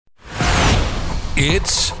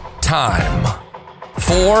It's time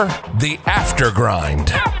for the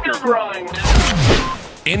Aftergrind.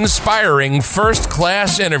 Inspiring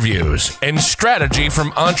first-class interviews and strategy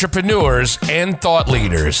from entrepreneurs and thought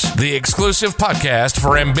leaders. The exclusive podcast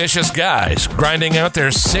for ambitious guys grinding out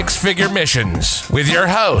their six-figure missions. With your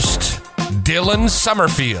host, Dylan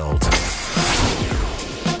Summerfield.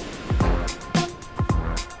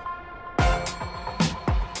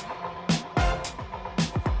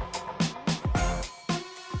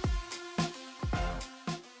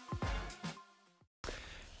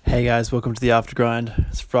 Hey guys, welcome to the Aftergrind.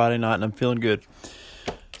 It's Friday night and I'm feeling good.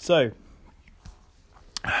 So,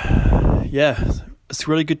 yeah, it's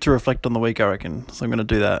really good to reflect on the week, I reckon. So I'm going to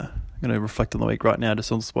do that. I'm going to reflect on the week right now,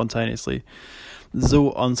 just spontaneously. This is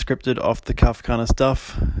all unscripted, off the cuff kind of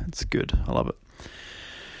stuff. It's good. I love it.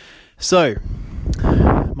 So,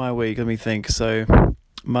 my week, let me think. So,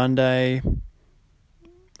 Monday,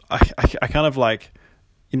 I kind of like,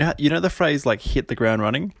 you know the phrase like hit the ground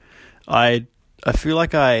running? I feel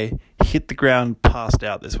like I hit the ground passed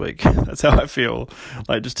out this week. That's how I feel.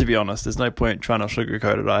 Like, just to be honest, there's no point trying to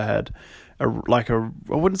sugarcoat it. I had I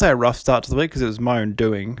wouldn't say a rough start to the week because it was my own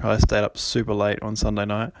doing. I stayed up super late on Sunday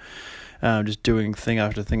night, just doing thing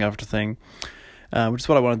after thing after thing, which is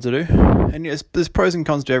what I wanted to do. And there's pros and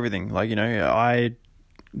cons to everything. Like,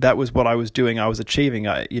 that was what I was doing. I was achieving.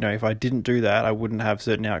 If I didn't do that, I wouldn't have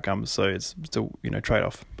certain outcomes. So it's still,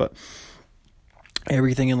 trade-off. But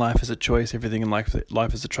everything in life is a choice. Everything in life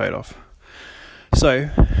is a trade-off.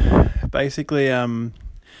 So, basically, so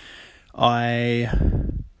I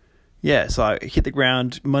hit the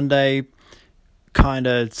ground Monday, kind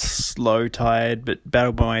of slow, tired, but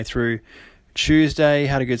battled my way through. Tuesday,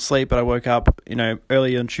 had a good sleep, but I woke up,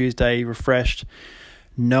 early on Tuesday, refreshed,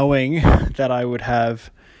 knowing that I would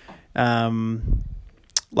have, some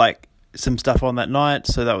stuff on that night,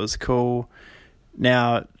 so that was cool.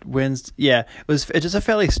 Now, Wednesday, it's just a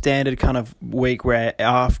fairly standard kind of week where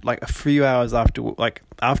after, a few hours after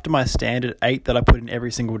my standard 8 that I put in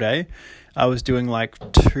every single day, I was doing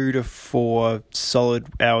 2 to 4 solid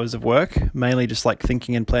hours of work, mainly just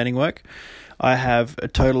thinking and planning work. I have a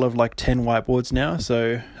total of 10 whiteboards now,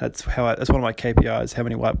 so that's that's one of my KPIs. How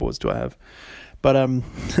many whiteboards do I have? But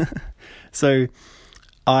so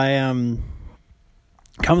I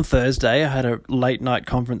come Thursday, I had a late night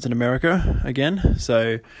conference in America again.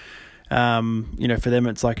 So, for them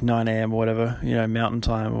it's 9 a.m. or whatever, mountain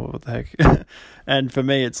time or what the heck. And for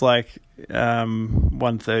me it's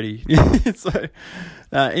 1:30. So,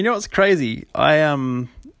 what's crazy?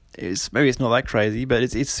 maybe it's not that crazy, but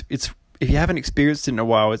it's if you haven't experienced it in a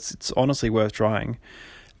while, it's honestly worth trying.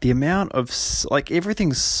 The amount of,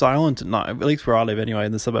 everything's silent at night, at least where I live anyway,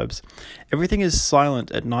 in the suburbs. Everything is silent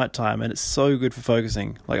at nighttime, and it's so good for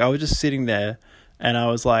focusing. I was just sitting there, and I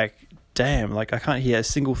was like, damn, I can't hear a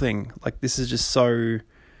single thing. This is just so,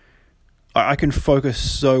 I can focus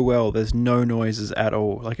so well. There's no noises at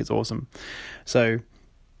all. It's awesome. So,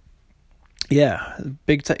 yeah, a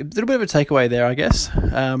little bit of a takeaway there, I guess.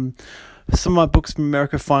 Some of my books from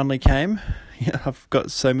America finally came. I've got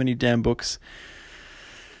so many damn books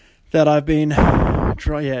that I've been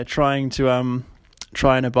trying to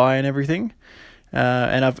buy and everything,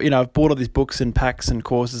 and I've bought all these books and packs and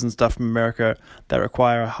courses and stuff from America that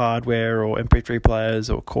require hardware or MP3 players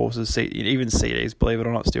or courses, even CDs. Believe it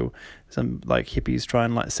or not, still some hippies try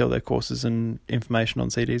and sell their courses and information on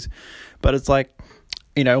CDs, but it's all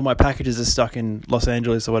my packages are stuck in Los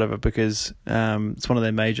Angeles or whatever because it's one of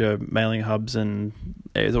their major mailing hubs, and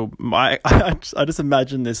it's all, I just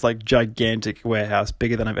imagine this gigantic warehouse,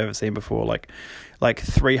 bigger than I've ever seen before, like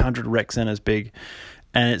 300 rec centers big,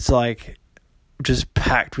 and it's just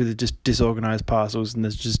packed with just disorganized parcels, and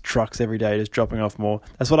there's just trucks every day just dropping off more.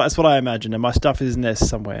 That's what I imagine, and my stuff is in there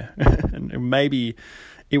somewhere, and maybe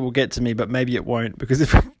it will get to me, but maybe it won't, because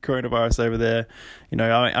if coronavirus over there,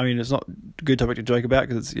 I mean, it's not a good topic to joke about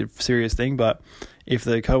because it's a serious thing, but if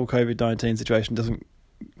the COVID-19 situation doesn't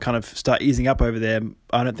kind of start easing up over there,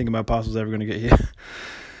 I don't think my parcel's ever going to get here.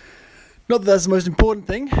 Not that that's the most important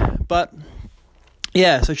thing, but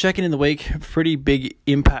yeah, so checking in the week, pretty big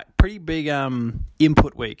input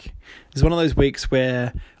week. It's one of those weeks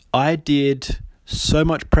where I did so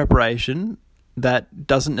much preparation that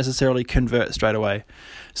doesn't necessarily convert straight away.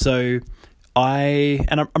 So I'm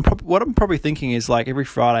probably thinking is every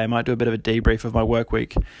Friday I might do a bit of a debrief of my work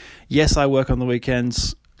week. Yes, I work on the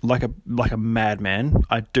weekends like a madman.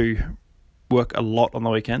 I do work a lot on the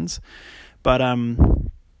weekends, but I'm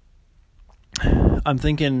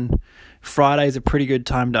thinking Friday is a pretty good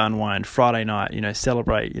time to unwind. Friday night,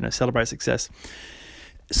 celebrate success.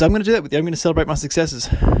 So I'm going to do that with you. I'm going to celebrate my successes.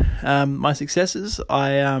 My successes,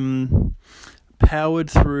 I powered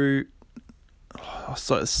through.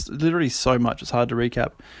 So it's literally so much. It's hard to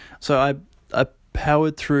recap. So I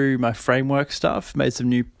powered through my framework stuff. Made some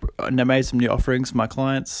new offerings for my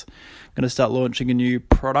clients. Going to start launching a new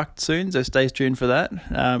product soon, so stay tuned for that.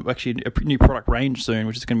 Actually, a new product range soon,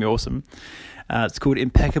 which is going to be awesome. It's called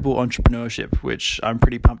Impeccable Entrepreneurship, which I'm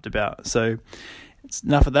pretty pumped about. So it's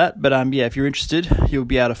enough of that. But if you're interested, you'll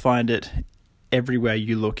be able to find it everywhere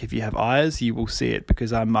you look. If you have eyes, you will see it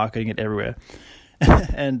because I'm marketing it everywhere.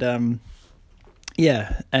 And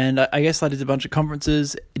and I guess I did a bunch of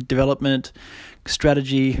conferences, development,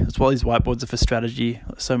 strategy, as well. These whiteboards are for strategy.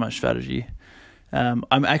 So much strategy. I'm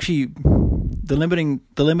actually the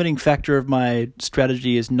limiting factor of my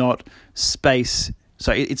strategy is not space.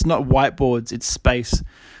 So it's not whiteboards, it's space.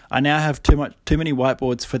 I now have too many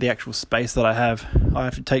whiteboards for the actual space that I have. I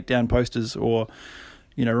have to take down posters or,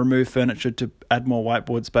 remove furniture to add more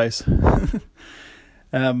whiteboard space.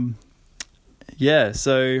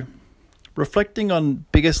 So reflecting on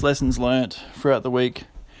biggest lessons learnt throughout the week.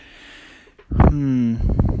 One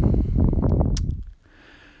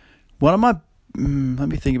of my let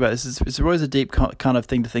me think about this. It's always a deep kind of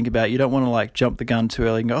thing to think about. You don't want to jump the gun too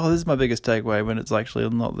early and go, "Oh, this is my biggest takeaway," when it's actually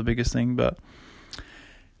not the biggest thing. But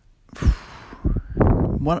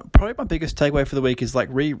probably my biggest takeaway for the week is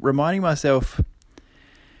reminding myself.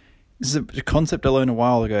 This is a concept I learned a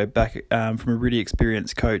while ago back from a really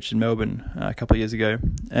experienced coach in Melbourne a couple of years ago,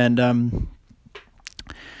 and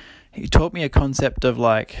he taught me a concept of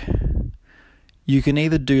you can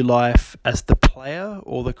either do life as the player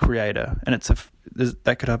or the creator, and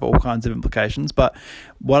that could have all kinds of implications. But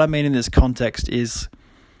what I mean in this context is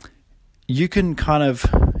you can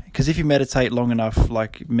because if you meditate long enough,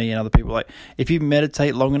 like me and other people, if you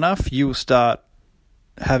meditate long enough, you will start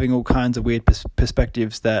having all kinds of weird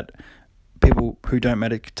perspectives that people who don't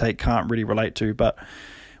meditate can't really relate to. But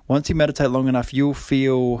once you meditate long enough, you'll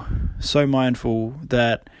feel so mindful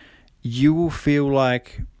that you will feel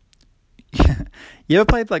like you ever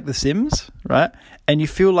played The Sims, right? And you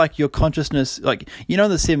feel like your consciousness, in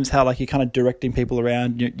The Sims, how you're kind of directing people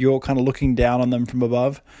around, you're kind of looking down on them from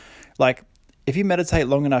above. If you meditate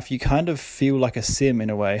long enough, you kind of feel like a sim in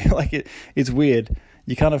a way. It's weird.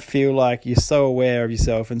 You kind of feel like you're so aware of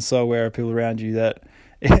yourself and so aware of people around you that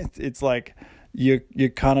it's like you're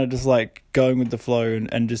kind of just going with the flow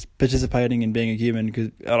and just participating in being a human.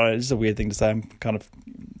 Because I don't know, it's just a weird thing to say. I'm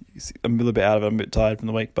a little bit out of it. I'm a bit tired from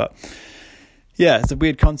the week, but yeah, it's a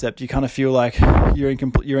weird concept. You kind of feel like you're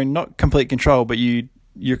in not complete control, but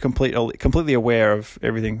you're completely aware of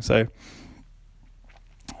everything. So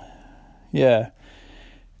yeah.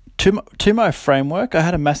 To my framework, I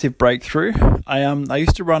had a massive breakthrough. I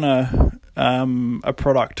used to run a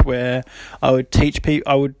product where I would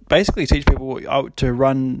basically teach people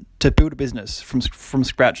to build a business from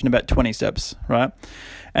scratch in about 20 steps, right?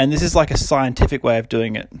 And this is a scientific way of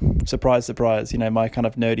doing it. Surprise, surprise, my kind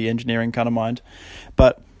of nerdy engineering kind of mind.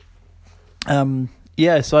 But so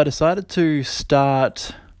I decided to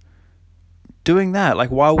start doing that.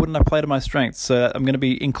 Why wouldn't I play to my strengths? So I'm going to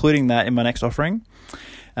be including that in my next offering.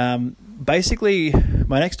 Basically,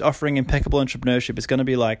 my next offering, Impeccable Entrepreneurship, is going to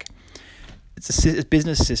be it's a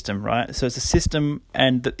business system, right? So it's a system,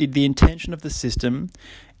 and the intention of the system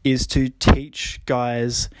is to teach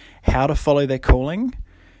guys how to follow their calling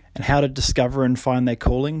and how to discover and find their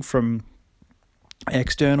calling from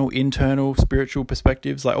external, internal, spiritual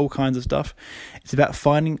perspectives, all kinds of stuff. It's about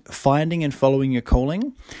finding and following your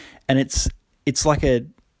calling, and it's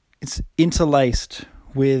interlaced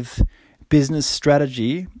with business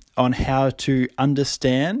strategy on how to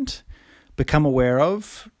understand, become aware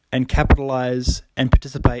of, and capitalize and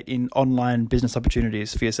participate in online business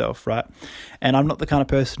opportunities for yourself, right? And I'm not the kind of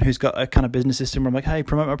person who's got a kind of business system where I'm hey,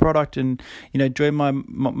 promote my product and join my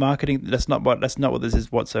marketing. That's not what this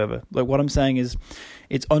is whatsoever. What I'm saying is,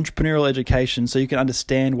 it's entrepreneurial education, so you can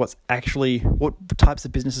understand what types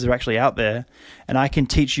of businesses are actually out there, and I can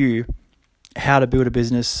teach you how to build a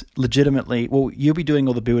business legitimately. Well, you'll be doing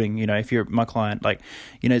all the building, if you're my client,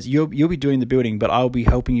 you'll be doing the building, but I'll be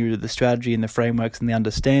helping you with the strategy and the frameworks and the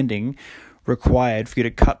understanding required for you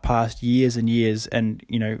to cut past years and years and,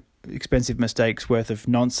 expensive mistakes worth of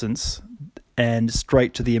nonsense and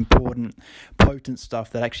straight to the important, potent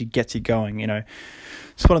stuff that actually gets you going.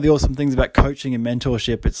 It's one of the awesome things about coaching and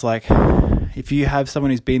mentorship. It's if you have someone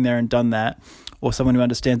who's been there and done that, or someone who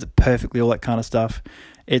understands it perfectly, all that kind of stuff,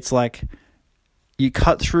 it's you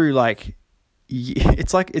cut through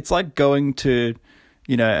it's like going to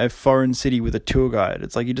a foreign city with a tour guide.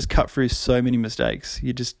 It's you just cut through so many mistakes.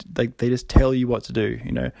 You just they just tell you what to do,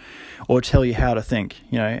 or tell you how to think,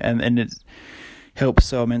 and it helps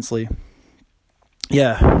so immensely.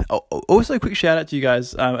 yeah. Also, a quick shout out to you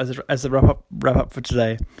guys as a wrap up for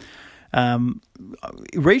today.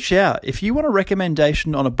 Reach out if you want a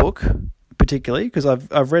recommendation on a book, particularly because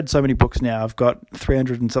I've read so many books now. I've got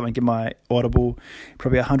 300 and something in my Audible,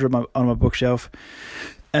 probably 100 on my bookshelf,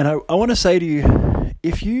 and I want to say to you,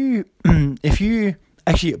 if you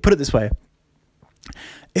actually put it this way,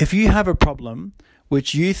 if you have a problem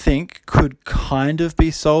which you think could kind of be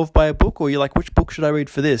solved by a book, or you're like, which book should I read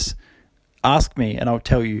for this? Ask me and I'll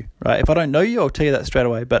tell you, right? If I don't know you, I'll tell you that straight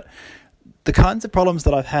away. But the kinds of problems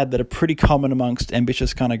that I've had that are pretty common amongst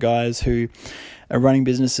ambitious kind of guys who are running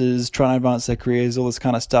businesses, trying to advance their careers, all this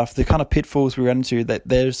kind of stuff, the kind of pitfalls we run into, that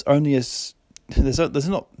there's not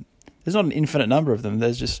an infinite number of them.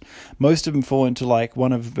 There's just, most of them fall into like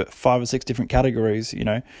one of 5 or 6 different categories,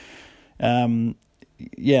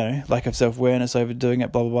 lack of self-awareness, overdoing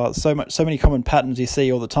it, blah, blah, blah. So many common patterns you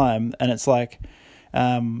see all the time. And it's like,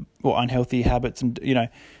 unhealthy habits, and,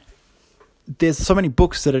 there's so many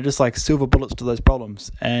books that are just like silver bullets to those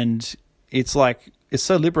problems. And it's like, it's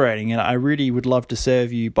so liberating. And I really would love to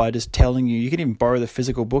serve you by just telling you, you can even borrow the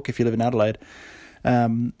physical book if you live in Adelaide.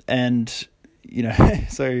 So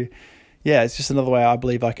yeah, it's just another way I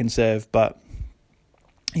believe I can serve. But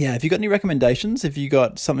yeah, if you got any recommendations, if you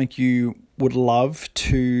got something you would love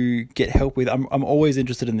to get help with, I'm always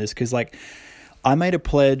interested in this, because like I made a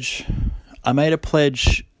pledge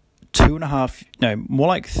more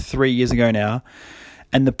like 3 years ago now,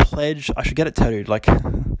 and the pledge, I should get it tattooed. Like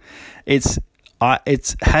it's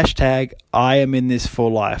hashtag I am in this for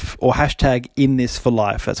life, or hashtag in this for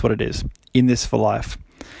life. That's what it is. In this for life.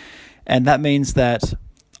 And that means that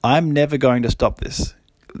I'm never going to stop this.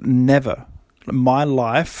 Never. My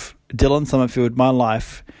life, Dylan Summerfield, my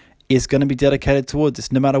life is going to be dedicated towards this,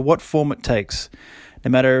 no matter what form it takes. No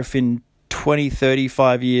matter if in 20,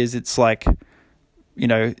 35 years it's like,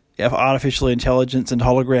 artificial intelligence and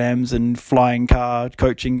holograms and flying car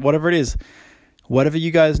coaching, whatever it is, whatever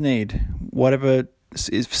you guys need, whatever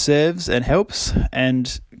serves and helps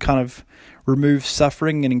and kind of removes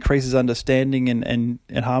suffering and increases understanding and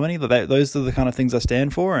harmony. Those are the kind of things I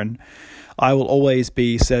stand for, and I will always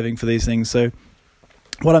be serving for these things. So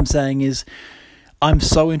what I'm saying is, I'm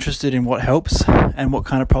so interested in what helps and what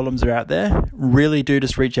kind of problems are out there. Really do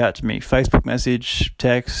just reach out to me. Facebook message,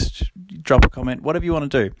 text, drop a comment, whatever you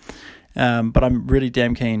want to do. But I'm really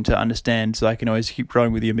damn keen to understand, so I can always keep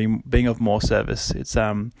growing with you and being of more service. It's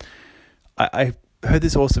I heard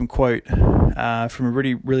this awesome quote from a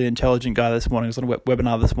really, really intelligent guy this morning. I was on a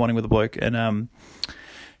webinar this morning with a bloke, and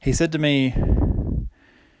he said to me,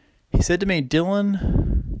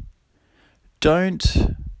 Dylan,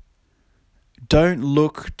 don't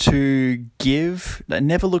look to give,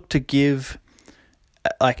 never look to give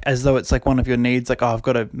like as though it's like one of your needs, like, oh, I've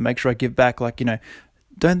got to make sure I give back, like,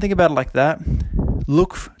 don't think about it like that.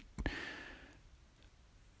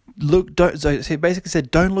 So he basically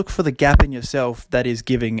said, don't look for the gap in yourself that is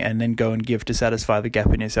giving and then go and give to satisfy the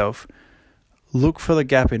gap in yourself. Look for the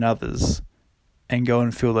gap in others and go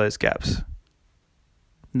and fill those gaps.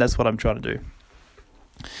 And that's what I'm trying to do.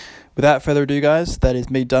 Without further ado, guys, that is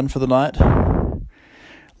me done for the night.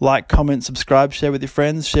 Like, comment, subscribe, share with your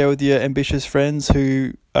friends, share with your ambitious friends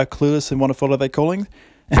who are clueless and want to follow their calling.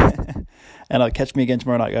 And I'll catch me again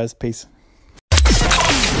tomorrow night, guys. Peace.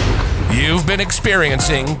 You've been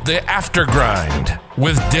experiencing the After Grind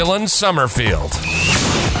with Dylan Summerfield.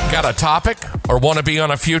 Got a topic or want to be on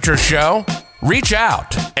a future show? Reach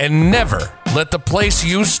out and never let the place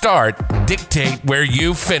you start dictate where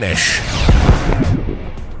you finish.